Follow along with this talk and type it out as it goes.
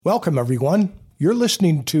Welcome, everyone. You're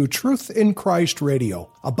listening to Truth in Christ Radio,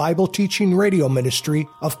 a Bible teaching radio ministry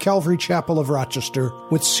of Calvary Chapel of Rochester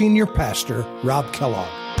with Senior Pastor Rob Kellogg.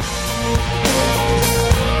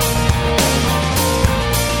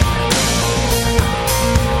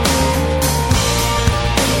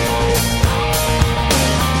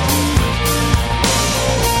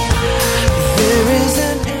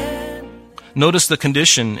 Notice the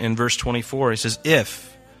condition in verse 24. He says, if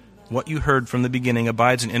what you heard from the beginning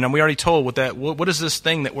abides in, and we already told what is this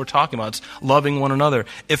thing that we're talking about? It's loving one another.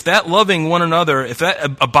 If that loving one another, if that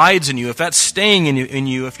abides in you, if that's staying in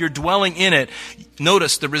you, if you're dwelling in it,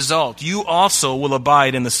 notice the result. You also will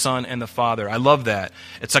abide in the Son and the Father. I love that.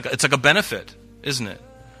 It's like a benefit, isn't it?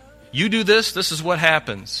 You do this is what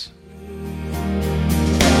happens.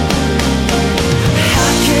 How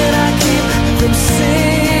can I keep from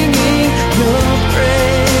singing your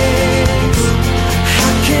praise?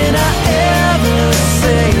 How can I ever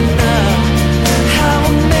say enough? How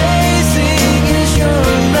amazing is your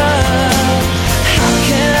love? How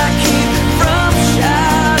can I keep from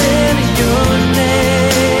shouting your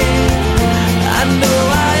name? I know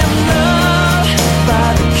I am loved by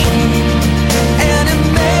the King, and it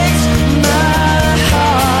makes my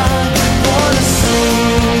heart wanna sing.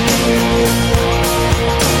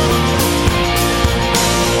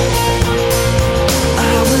 I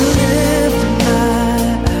will lift my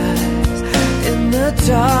eyes in the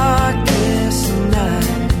darkness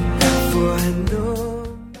night, for I know.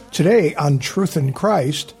 Today on Truth in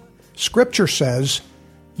Christ, Scripture says,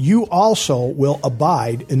 you also will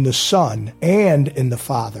abide in the Son and in the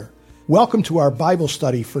Father. Welcome to our Bible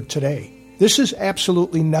study for today. This is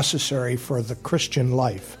absolutely necessary for the Christian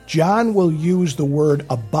life. John will use the word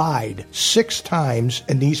abide 6 times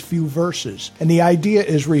in these few verses, and the idea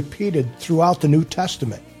is repeated throughout the New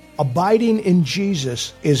Testament. Abiding in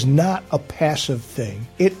Jesus is not a passive thing.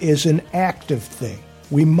 It is an active thing.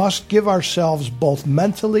 We must give ourselves both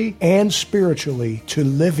mentally and spiritually to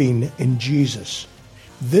living in Jesus.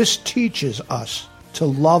 This teaches us to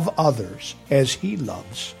love others as He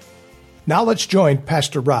loves. Now let's join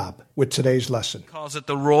Pastor Rob with today's lesson. He calls it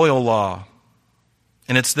the royal law.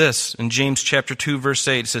 And it's this, in James chapter 2, verse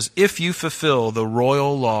 8, it says, if you fulfill the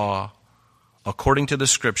royal law according to the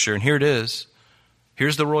Scripture, and here it is,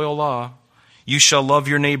 here's the royal law, you shall love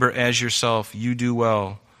your neighbor as yourself, you do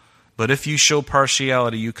well. But if you show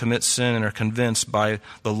partiality, you commit sin and are convinced by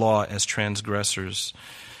the law as transgressors.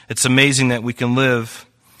 It's amazing that we can live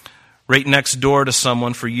right next door to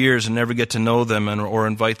someone for years and never get to know them or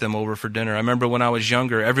invite them over for dinner. I remember when I was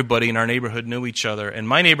younger, everybody in our neighborhood knew each other. And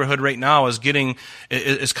my neighborhood right now is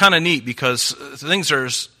kind of neat because things are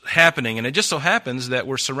happening. And it just so happens that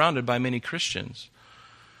we're surrounded by many Christians,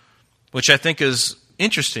 which I think is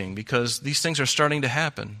interesting because these things are starting to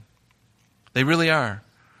happen. They really are.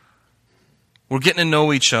 We're getting to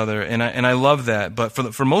know each other, and I love that. But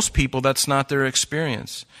for most people, that's not their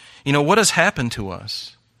experience. You know, what has happened to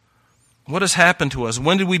us? What has happened to us?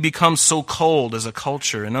 When did we become so cold as a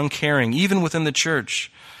culture and uncaring, even within the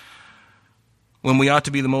church, when we ought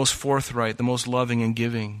to be the most forthright, the most loving and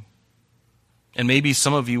giving? And maybe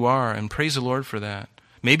some of you are, and praise the Lord for that.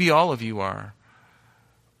 Maybe all of you are.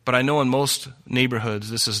 But I know in most neighborhoods,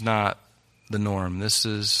 this is not the norm. This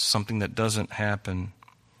is something that doesn't happen.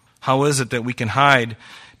 How is it that we can hide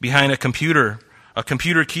behind a computer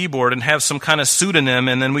keyboard, and have some kind of pseudonym,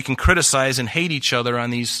 and then we can criticize and hate each other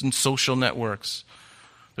on these social networks?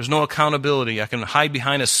 There's no accountability. I can hide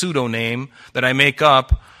behind a pseudonym that I make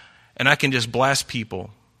up, and I can just blast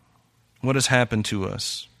people. What has happened to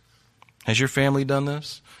us? Has your family done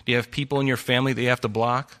this? Do you have people in your family that you have to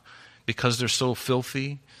block because they're so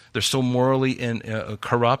filthy? They're so morally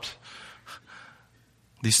corrupt?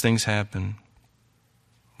 These things happen.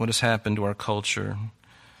 What has happened to our culture?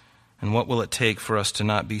 And what will it take for us to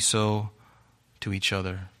not be so to each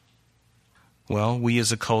other? Well, we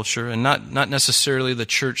as a culture, and not necessarily the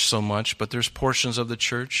church so much, but there's portions of the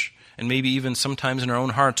church, and maybe even sometimes in our own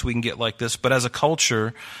hearts we can get like this, but as a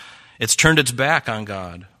culture, it's turned its back on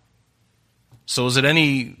God. So is it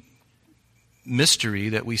any mystery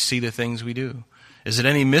that we see the things we do? Is it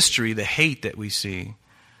any mystery the hate that we see?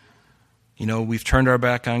 You know, we've turned our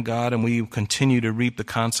back on God, and we continue to reap the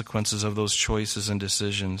consequences of those choices and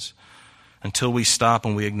decisions until we stop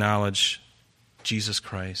and we acknowledge Jesus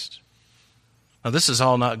Christ. Now, this is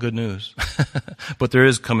all not good news, but there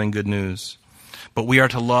is coming good news. But we are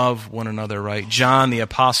to love one another, right? John, the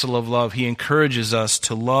apostle of love, he encourages us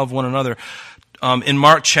to love one another. In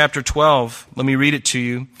Mark chapter 12, let me read it to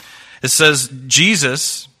you. It says,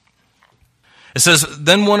 Jesus, It says,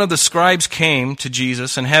 then one of the scribes came to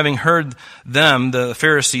Jesus, and having heard them, the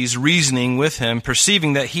Pharisees, reasoning with him,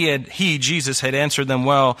 perceiving that Jesus, had answered them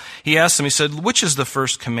well, he asked them, he said, which is the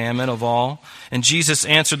first commandment of all? And Jesus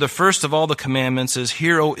answered, the first of all the commandments is,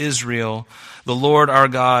 Hear, O Israel, the Lord our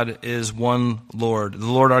God is one Lord. The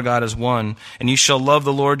Lord our God is one. And you shall love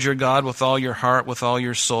the Lord your God with all your heart, with all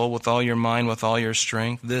your soul, with all your mind, with all your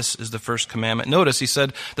strength. This is the first commandment. Notice, he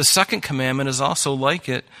said, the second commandment is also like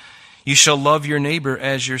it. You shall love your neighbor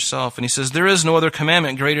as yourself. And he says, there is no other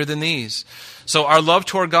commandment greater than these. So our love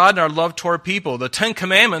toward God and our love toward people. The 10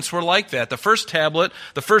 commandments were like that. The first tablet,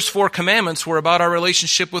 the first 4 commandments were about our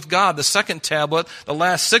relationship with God. The second tablet, the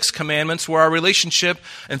last 6 commandments were our relationship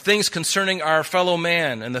and things concerning our fellow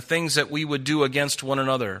man and the things that we would do against one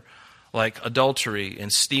another, like adultery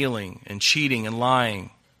and stealing and cheating and lying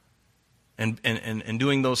and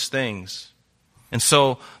doing those things. And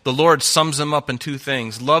so the Lord sums them up in 2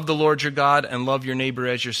 things. Love the Lord your God and love your neighbor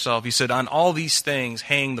as yourself. He said, on all these things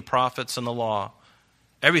hang the prophets and the law.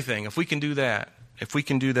 Everything, if we can do that.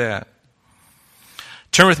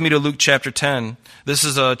 Turn with me to Luke chapter 10. This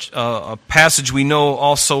is a passage we know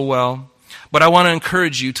all so well. But I want to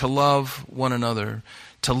encourage you to love one another.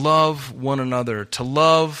 To love one another. To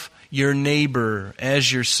love your neighbor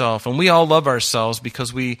as yourself. And we all love ourselves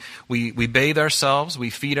because we bathe ourselves, we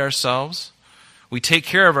feed ourselves. We take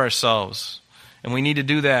care of ourselves, and we need to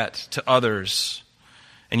do that to others.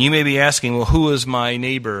 And you may be asking, well, who is my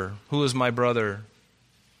neighbor? Who is my brother?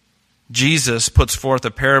 Jesus puts forth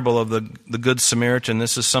a parable of the Good Samaritan.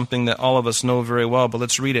 This is something that all of us know very well, but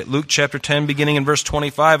let's read it. Luke chapter 10, beginning in verse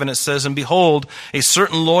 25, and it says, And behold, a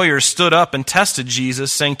certain lawyer stood up and tested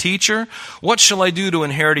Jesus, saying, Teacher, what shall I do to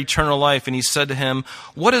inherit eternal life? And he said to him,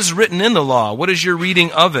 What is written in the law? What is your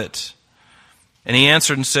reading of it? And he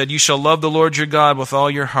answered and said, You shall love the Lord your God with all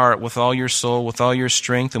your heart, with all your soul, with all your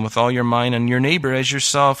strength, and with all your mind, and your neighbor as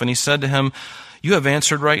yourself. And he said to him, You have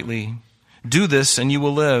answered rightly. Do this, and you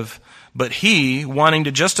will live. But he, wanting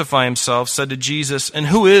to justify himself, said to Jesus, And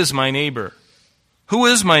who is my neighbor? Who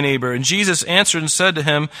is my neighbor? And Jesus answered and said to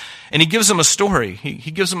him, and he gives him a story. He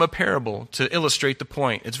gives him a parable to illustrate the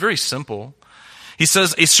point. It's very simple. He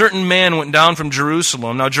says, a certain man went down from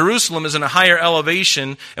Jerusalem. Now, Jerusalem is in a higher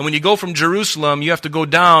elevation, and when you go from Jerusalem, you have to go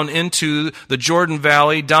down into the Jordan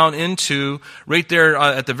Valley, down into, right there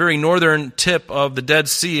at the very northern tip of the Dead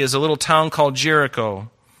Sea is a little town called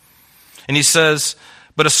Jericho. And he says,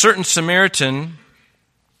 but a certain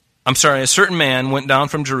man went down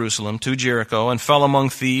from Jerusalem to Jericho and fell among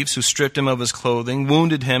thieves who stripped him of his clothing,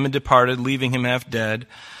 wounded him, and departed, leaving him half dead.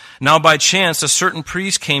 Now by chance a certain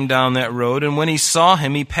priest came down that road, and when he saw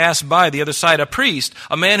him, he passed by the other side. A priest,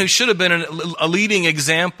 a man who should have been a leading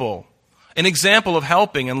example, an example of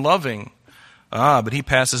helping and loving. But he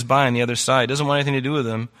passes by on the other side, doesn't want anything to do with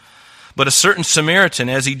him. But a certain Samaritan,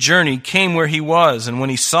 as he journeyed, came where he was, and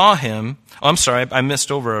when he saw him, I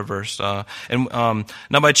missed over a verse. Now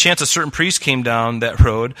by chance a certain priest came down that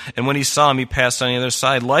road, and when he saw him, he passed on the other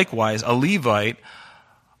side. Likewise, a Levite,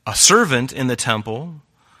 a servant in the temple,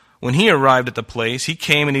 when he arrived at the place, he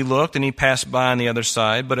came and he looked, and he passed by on the other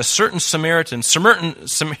side. But a certain Samaritans,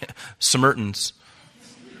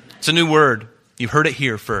 it's a new word. You've heard it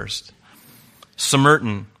here first.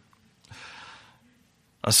 Samaritan.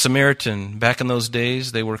 A Samaritan, back in those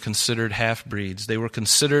days, they were considered half-breeds. They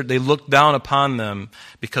looked down upon them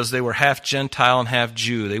because they were half Gentile and half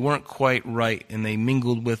Jew. They weren't quite right, and they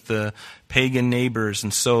mingled with the pagan neighbors.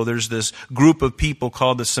 And so there's this group of people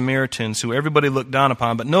called the Samaritans who everybody looked down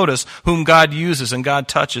upon. But notice whom God uses and God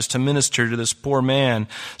touches to minister to this poor man.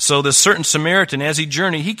 So this certain Samaritan, as he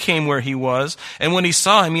journeyed, he came where he was, and when he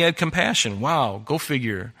saw him, he had compassion. Wow, go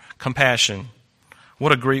figure. Compassion.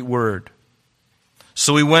 What a great word.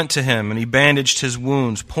 So he went to him, and he bandaged his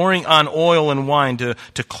wounds, pouring on oil and wine to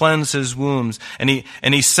cleanse his wounds. And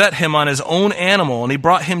he set him on his own animal, and he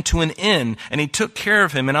brought him to an inn, and he took care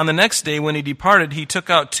of him. And on the next day when he departed, he took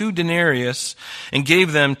out 2 denarii and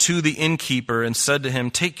gave them to the innkeeper, and said to him,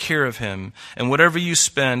 Take care of him, and whatever you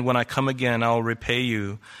spend, when I come again, I will repay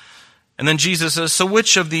you. And then Jesus says, So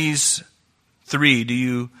which of these 3 do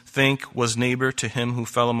you think was neighbor to him who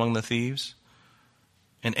fell among the thieves?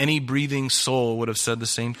 And any breathing soul would have said the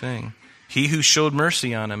same thing. He who showed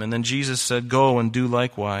mercy on him. And then Jesus said, Go and do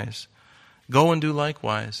likewise. Go and do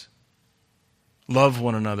likewise. Love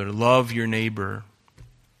one another. Love your neighbor.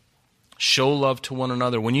 Show love to one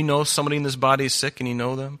another. When you know somebody in this body is sick and you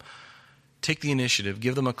know them, take the initiative.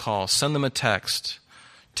 Give them a call. Send them a text.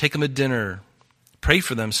 Take them a dinner. Pray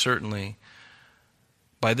for them, certainly.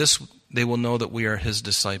 By this they will know that we are his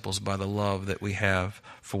disciples by the love that we have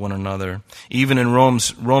for one another. Even in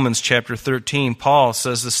Romans chapter 13, Paul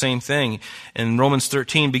says the same thing. In Romans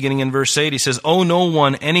 13, beginning in verse 8, he says, "Owe no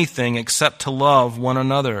one anything except to love one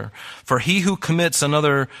another. For he who loves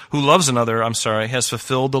another, has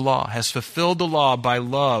fulfilled the law by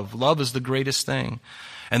love. Love is the greatest thing.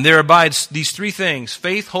 And there abides these three things,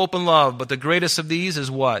 faith, hope, and love. But the greatest of these is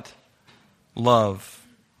what? Love."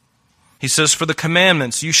 He says, "For the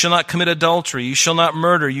commandments, you shall not commit adultery, you shall not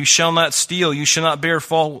murder, you shall not steal, you shall not bear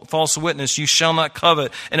false witness, you shall not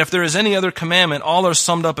covet. And if there is any other commandment, all are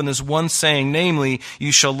summed up in this one saying, namely,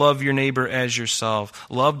 you shall love your neighbor as yourself.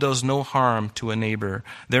 Love does no harm to a neighbor.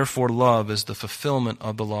 Therefore, love is the fulfillment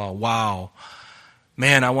of the law." Wow.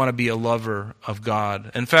 Man, I want to be a lover of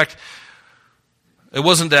God. In fact, it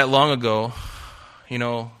wasn't that long ago,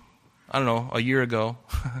 a year ago,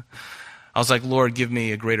 I was like, Lord, give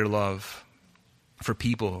me a greater love for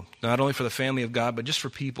people, not only for the family of God, but just for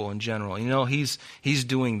people in general. He's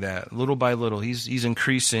doing that little by little. He's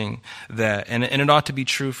increasing that. And it ought to be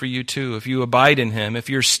true for you too. If you abide in him, if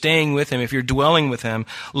you're staying with him, if you're dwelling with him,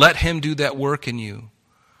 let him do that work in you.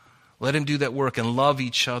 Let him do that work and love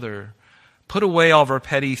each other. Put away all of our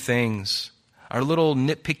petty things, our little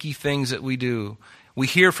nitpicky things that we do. We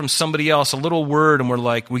hear from somebody else a little word and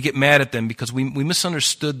we get mad at them because we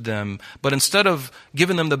misunderstood them. But instead of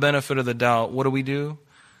giving them the benefit of the doubt, what do?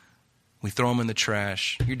 We throw them in the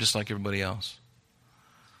trash. You're just like everybody else.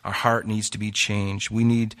 Our heart needs to be changed. We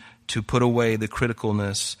need to put away the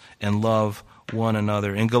criticalness and love one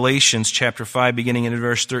another. In Galatians chapter 5, beginning in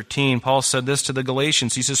verse 13, Paul said this to the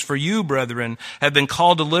Galatians. He says, "For you, brethren, have been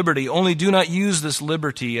called to liberty. Only do not use this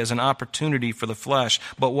liberty as an opportunity for the flesh.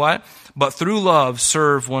 But what? But through love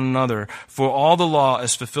serve one another. For all the law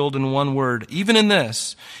is fulfilled in one word. Even in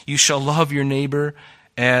this, you shall love your neighbor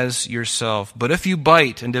as yourself. But if you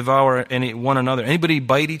bite and devour one another," anybody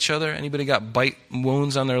bite each other? Anybody got bite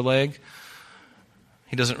wounds on their leg?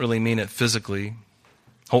 He doesn't really mean it physically.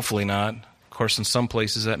 Hopefully not. Of course, in some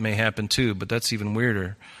places that may happen too, but that's even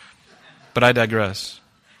weirder. But I digress.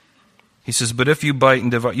 He says, "But if you bite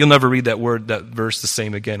and devour," you'll never read that verse the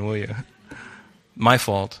same again, will you? My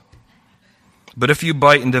fault. "But if you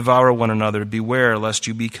bite and devour one another, beware lest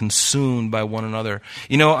you be consumed by one another."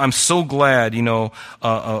 I'm so glad,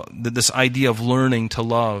 that this idea of learning to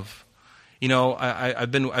love.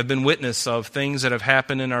 I've been witness of things that have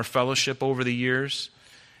happened in our fellowship over the years.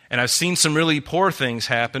 And I've seen some really poor things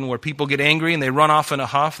happen where people get angry and they run off in a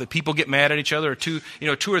huff, that people get mad at each other, or two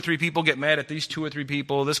or three people get mad at these 2 or 3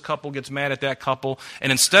 people, this couple gets mad at that couple,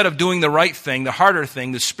 and instead of doing the right thing, the harder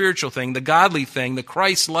thing, the spiritual thing, the godly thing, the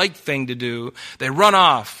Christ-like thing to do, they run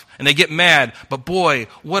off and they get mad. But boy,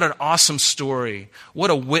 what an awesome story. What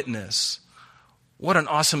a witness. What an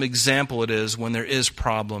awesome example it is when there is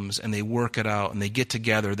problems and they work it out and they get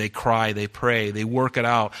together, they cry, they pray, they work it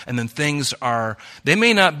out, and then they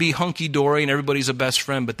may not be hunky-dory and everybody's a best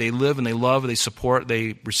friend, but they live and they love, they support,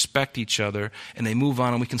 they respect each other, and they move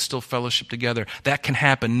on and we can still fellowship together. That can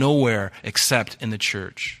happen nowhere except in the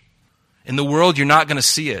church. In the world, you're not going to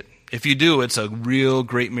see it. If you do, it's a real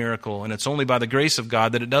great miracle, and it's only by the grace of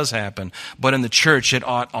God that it does happen. But in the church, it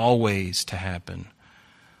ought always to happen.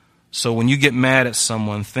 So when you get mad at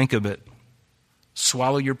someone, think of it.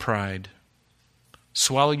 Swallow your pride.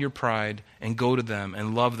 Swallow your pride and go to them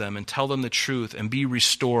and love them and tell them the truth and be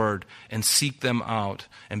restored and seek them out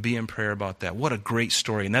and be in prayer about that. What a great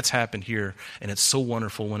story. And that's happened here, and it's so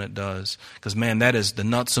wonderful when it does. Because, man, that is the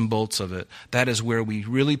nuts and bolts of it. That is where we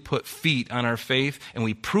really put feet on our faith and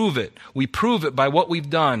we prove it. We prove it by what we've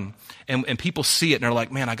done. And people see it and they're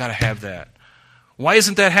like, man, I got to have that. Why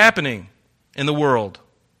isn't that happening in the world?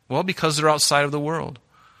 Well, because they're outside of the world.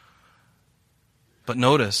 But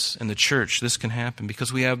notice, in the church, this can happen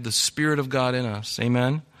because we have the Spirit of God in us.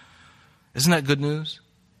 Amen? Isn't that good news?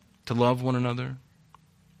 To love one another?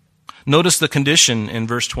 Notice the condition in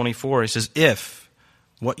verse 24. He says, if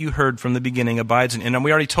what you heard from the beginning abides in, and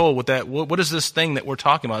we already told what is this thing that we're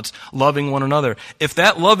talking about? It's loving one another. If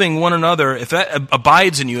that loving one another, if that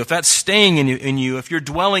abides in you, if that's staying in you, if you're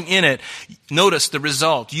dwelling in it, notice the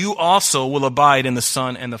result. You also will abide in the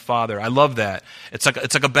Son and the Father. I love that. It's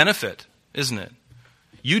like a benefit, isn't it?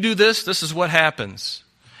 You do this is what happens.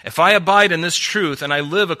 If I abide in this truth and I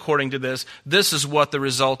live according to this, this is what the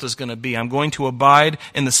result is going to be. I'm going to abide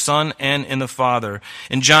in the Son and in the Father.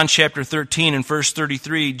 In John chapter 13 and verse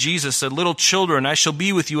 33, Jesus said, "Little children, I shall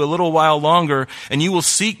be with you a little while longer, and you will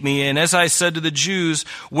seek me. And as I said to the Jews,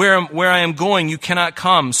 where I am going, you cannot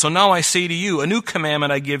come. So now I say to you, a new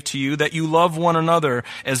commandment I give to you, that you love one another,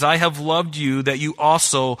 as I have loved you, that you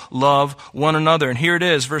also love one another." And here it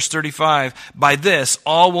is, verse 35, "By this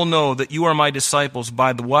all will know that you are my disciples,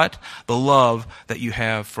 by the what? The love that you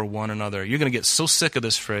have for one another." You're going to get so sick of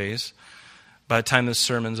this phrase by the time this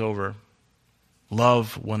sermon's over.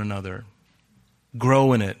 Love one another.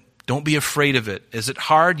 Grow in it. Don't be afraid of it. Is it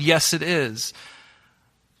hard? Yes, it is.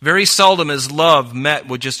 Very seldom is love met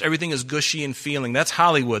with just everything is gushy and feeling. That's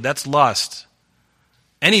Hollywood. That's lust.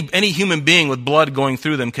 Any human being with blood going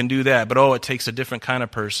through them can do that, but it takes a different kind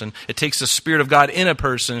of person. It takes the Spirit of God in a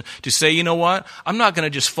person to say, you know what? I'm not going to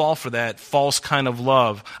just fall for that false kind of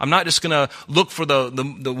love. I'm not just going to look for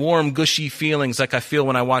the warm, gushy feelings like I feel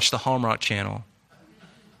when I watch the Hallmark Channel.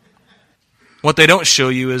 What they don't show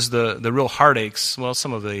you is the real heartaches. Well,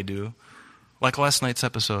 some of they do. Like last night's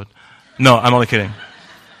episode. No, I'm only kidding.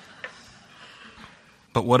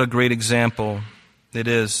 But what a great example it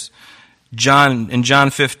is. In John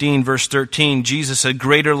 15, verse 13, Jesus said,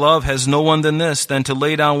 "Greater love has no one than this, than to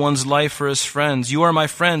lay down one's life for his friends. You are my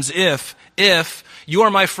friends if you are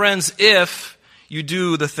my friends if you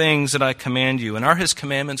do the things that I command you." And are his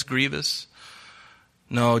commandments grievous?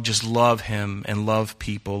 No, just love him and love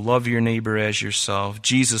people. Love your neighbor as yourself.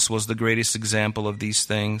 Jesus was the greatest example of these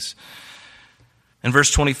things. In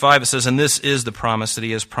verse 25 it says, "And this is the promise that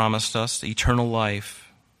he has promised us, eternal life."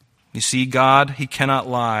 You see, God, he cannot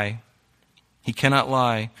lie. He cannot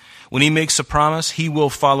lie. When he makes a promise, he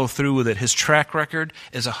will follow through with it. His track record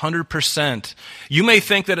is 100%. You may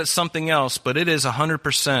think that it's something else, but it is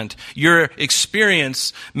 100%. Your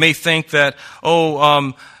experience may think that,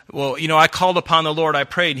 I called upon the Lord, I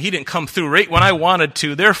prayed, and he didn't come through right when I wanted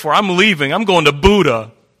to, therefore I'm leaving, I'm going to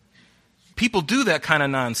Buddha. People do that kind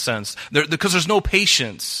of nonsense because there's no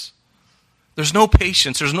patience. There's no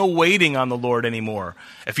patience. There's no waiting on the Lord anymore.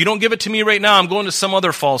 If you don't give it to me right now, I'm going to some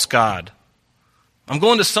other false god. I'm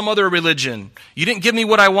going to some other religion. You didn't give me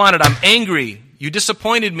what I wanted. I'm angry. You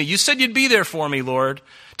disappointed me. You said you'd be there for me, Lord.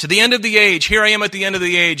 To the end of the age. Here I am at the end of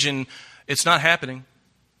the age, and it's not happening.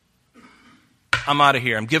 I'm out of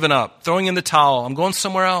here. I'm giving up. Throwing in the towel. I'm going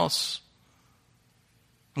somewhere else.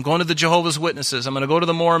 I'm going to the Jehovah's Witnesses. I'm going to go to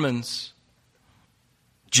the Mormons.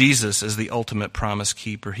 Jesus is the ultimate promise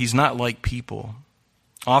keeper. He's not like people.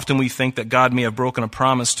 Often we think that God may have broken a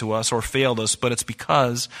promise to us or failed us, but it's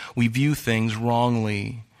because we view things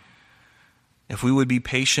wrongly. If we would be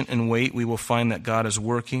patient and wait, we will find that God is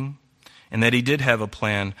working and that he did have a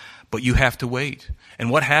plan, but you have to wait.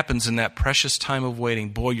 And what happens in that precious time of waiting?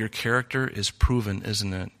 Boy, your character is proven,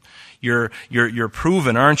 isn't it? You're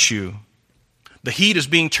proven, aren't you? The heat is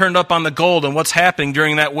being turned up on the gold, and what's happening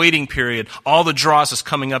during that waiting period? All the dross is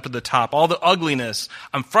coming up to the top, all the ugliness.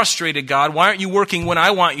 I'm frustrated, God. Why aren't you working when I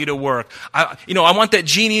want you to work? I want that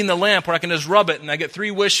genie in the lamp where I can just rub it and I get 3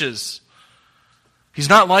 wishes. He's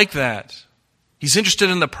not like that. He's interested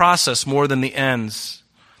in the process more than the ends.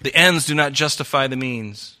 The ends do not justify the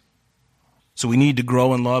means. So we need to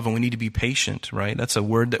grow in love and we need to be patient, right? That's a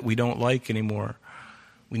word that we don't like anymore.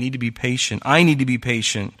 We need to be patient. I need to be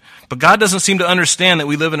patient. But God doesn't seem to understand that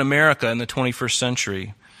we live in America in the 21st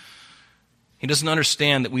century. He doesn't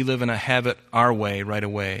understand that we live in a have it our way, right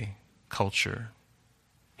away culture.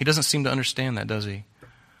 He doesn't seem to understand that, does he?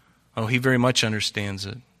 Oh, he very much understands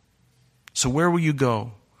it. So where will you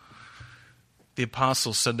go? The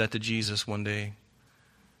apostles said that to Jesus one day.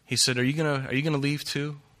 He said, Are you gonna leave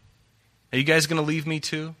too? Are you guys gonna leave me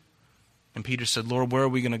too? And Peter said, Lord, where are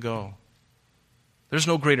we gonna go? There's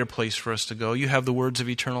no greater place for us to go. You have the words of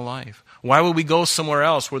eternal life. Why would we go somewhere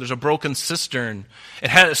else where there's a broken cistern?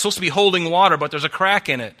 It's supposed to be holding water, but there's a crack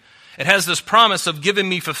in it. It has this promise of giving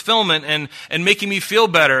me fulfillment and making me feel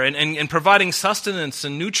better and providing sustenance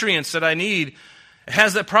and nutrients that I need. It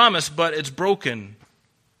has that promise, but it's broken. And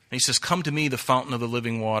he says, come to me, the fountain of the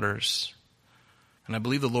living waters. And I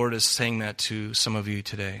believe the Lord is saying that to some of you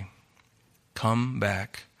today. Come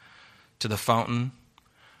back to the fountain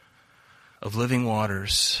of living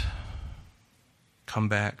waters. Come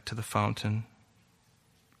back to the fountain.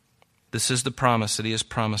 This is the promise that he has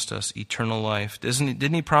promised us, eternal life.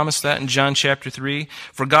 Didn't he promise that in John chapter 3?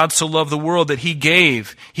 For God so loved the world that he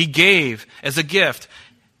gave as a gift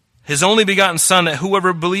his only begotten Son, that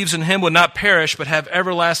whoever believes in him would not perish but have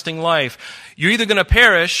everlasting life. You're either going to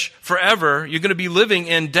perish forever, you're going to be living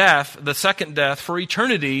in death, the second death, for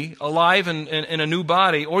eternity, alive in a new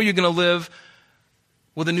body, or you're going to live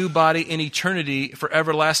with a new body in eternity for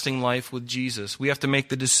everlasting life with Jesus. We have to make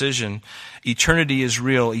the decision. Eternity is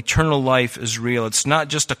real. Eternal life is real. It's not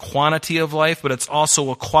just a quantity of life, but it's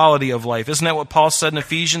also a quality of life. Isn't that what Paul said in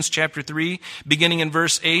Ephesians chapter 3, beginning in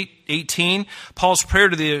verse 18? Paul's prayer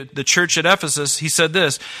to the church at Ephesus, he said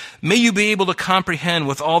this, "May you be able to comprehend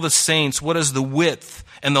with all the saints what is the width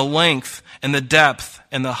and the length and the depth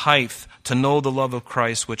and the height, to know the love of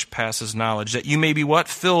Christ which passes knowledge, that you may be what?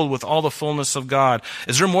 Filled with all the fullness of God."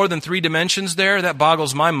 Is there more than 3 dimensions there? That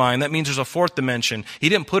boggles my mind. That means there's a 4th dimension. He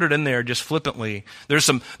didn't put it in there just flippantly. There's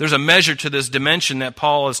a measure to this dimension that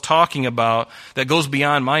Paul is talking about that goes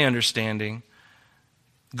beyond my understanding,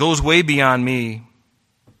 goes way beyond me.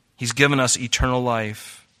 He's given us eternal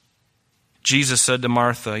life. Jesus said to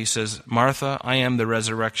Martha, he says, "Martha, I am the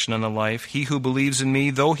resurrection and the life. He who believes in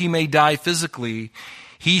me, though he may die physically,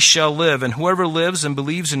 he shall live, and whoever lives and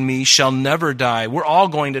believes in me shall never die." We're all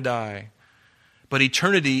going to die, but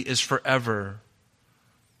eternity is forever.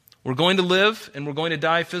 We're going to live and we're going to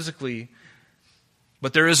die physically,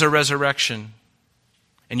 but there is a resurrection.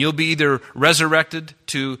 And you'll be either resurrected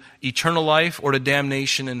to eternal life or to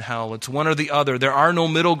damnation in hell. It's one or the other. There are no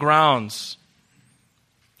middle grounds.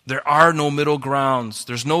 There are no middle grounds.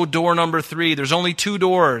 There's no door number 3. There's only 2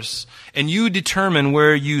 doors. And you determine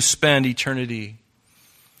where you spend eternity.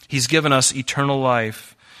 He's given us eternal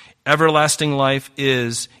life. Everlasting life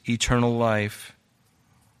is eternal life.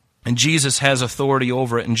 And Jesus has authority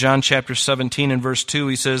over it. In John chapter 17 and verse 2,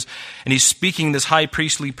 he says, and he's speaking this high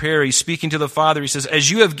priestly prayer. He's speaking to the Father. He says,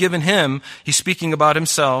 "As you have given him," he's speaking about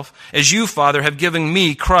himself, "as you, Father, have given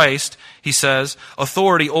me," Christ, he says,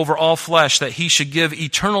 "authority over all flesh, that he should give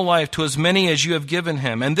eternal life to as many as you have given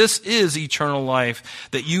him. And this is eternal life,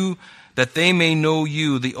 that they may know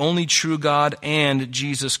you, the only true God, and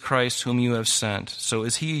Jesus Christ, whom you have sent." So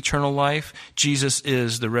is he eternal life? Jesus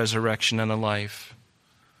is the resurrection and the life.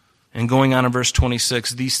 And going on in verse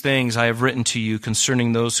 26, "These things I have written to you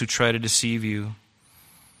concerning those who try to deceive you."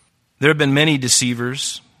 There have been many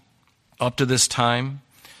deceivers up to this time.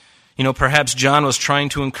 Perhaps John was trying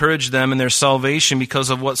to encourage them in their salvation because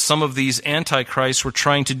of what some of these antichrists were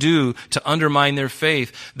trying to do to undermine their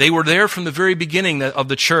faith. They were there from the very beginning of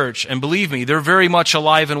the church, and believe me, they're very much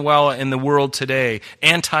alive and well in the world today.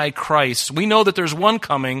 Antichrists. We know that there's one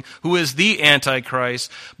coming who is the Antichrist,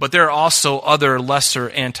 but there are also other lesser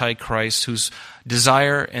antichrists whose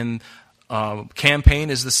desire and campaign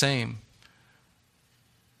is the same.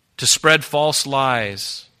 To spread false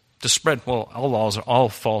lies. All lies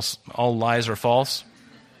are false.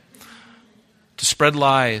 To spread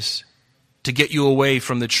lies, to get you away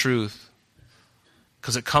from the truth.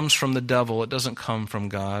 Because it comes from the devil, it doesn't come from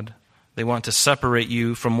God. They want to separate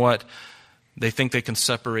you from what they think they can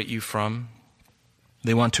separate you from.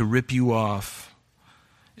 They want to rip you off.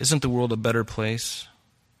 Isn't the world a better place?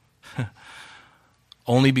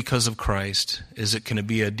 Only because of Christ is it going to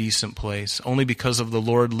be a decent place. Only because of the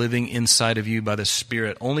Lord living inside of you by the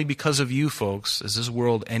Spirit. Only because of you, folks, is this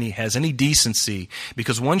world has any decency.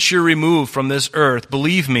 Because once you're removed from this earth,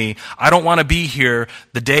 believe me, I don't want to be here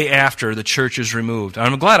the day after the church is removed.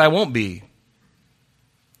 I'm glad I won't be.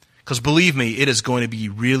 Because believe me, it is going to be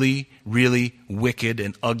really, really wicked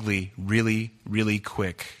and ugly really, really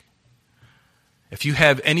quick. If you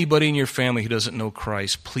have anybody in your family who doesn't know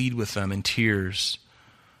Christ, plead with them in tears.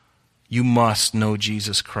 You must know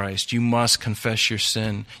Jesus Christ. You must confess your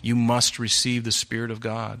sin. You must receive the Spirit of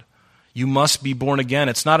God. You must be born again.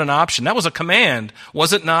 It's not an option. That was a command,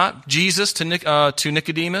 was it not? Jesus to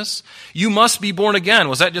Nicodemus. You must be born again.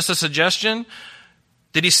 Was that just a suggestion?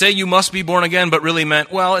 Did he say you must be born again, but really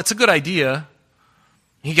meant, well, it's a good idea.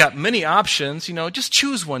 He got many options. Just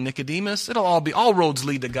choose one, Nicodemus. All roads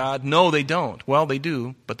lead to God. No, they don't. Well, they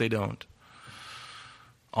do, but they don't.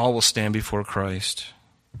 All will stand before Christ.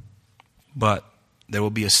 But there will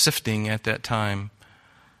be a sifting at that time.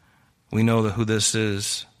 We know who this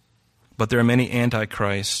is. But there are many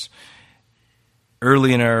antichrists.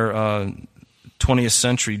 Early in our 20th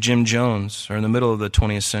century, Jim Jones, or in the middle of the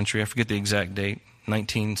 20th century, I forget the exact date,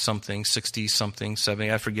 19-something, 60-something, 70,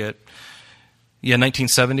 I forget.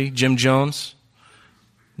 1970, Jim Jones.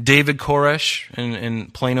 David Koresh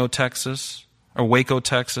in Plano, Texas, or Waco,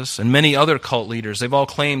 Texas, and many other cult leaders. They've all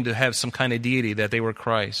claimed to have some kind of deity, that they were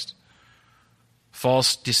Christ.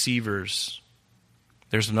 False deceivers.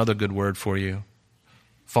 There's another good word for you.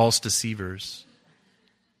 False deceivers.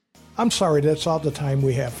 I'm sorry that's all the time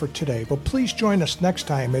we have for today, but please join us next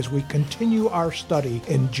time as we continue our study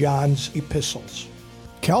in John's epistles.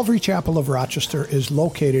 Calvary Chapel of Rochester is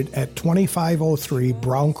located at 2503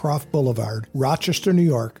 Browncroft Boulevard, Rochester, New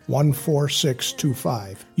York,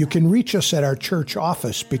 14625. You can reach us at our church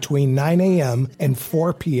office between 9 a.m. and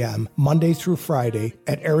 4 p.m. Monday through Friday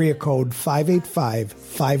at area code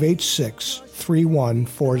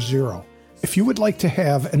 585-586-3140. If you would like to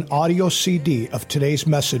have an audio CD of today's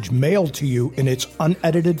message mailed to you in its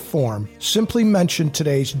unedited form, simply mention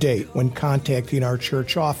today's date when contacting our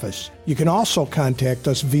church office. You can also contact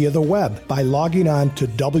us via the web by logging on to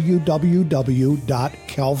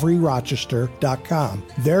www.calvaryrochester.com.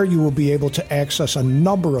 There you will be able to access a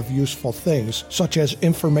number of useful things, such as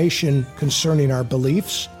information concerning our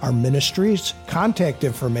beliefs, our ministries, contact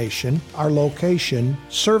information, our location,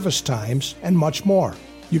 service times, and much more.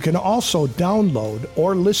 You can also download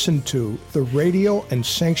or listen to the radio and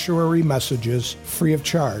sanctuary messages free of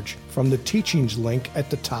charge from the teachings link at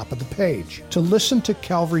the top of the page. To listen to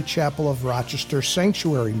Calvary Chapel of Rochester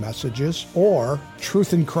sanctuary messages or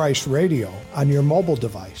Truth in Christ Radio on your mobile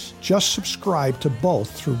device, just subscribe to both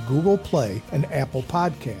through Google Play and Apple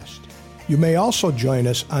Podcast. You may also join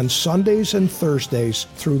us on Sundays and Thursdays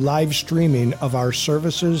through live streaming of our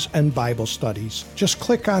services and Bible studies. Just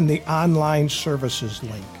click on the online services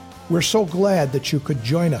link. We're so glad that you could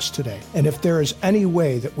join us today. And if there is any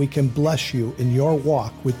way that we can bless you in your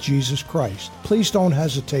walk with Jesus Christ, please don't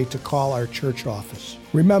hesitate to call our church office.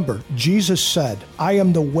 Remember, Jesus said, "I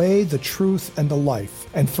am the way, the truth, and the life.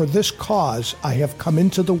 And for this cause I have come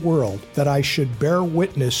into the world, that I should bear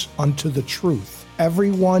witness unto the truth.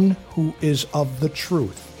 Everyone who is of the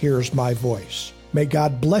truth hears my voice." May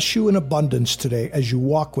God bless you in abundance today as you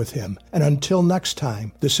walk with Him. And until next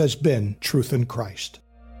time, this has been Truth in Christ.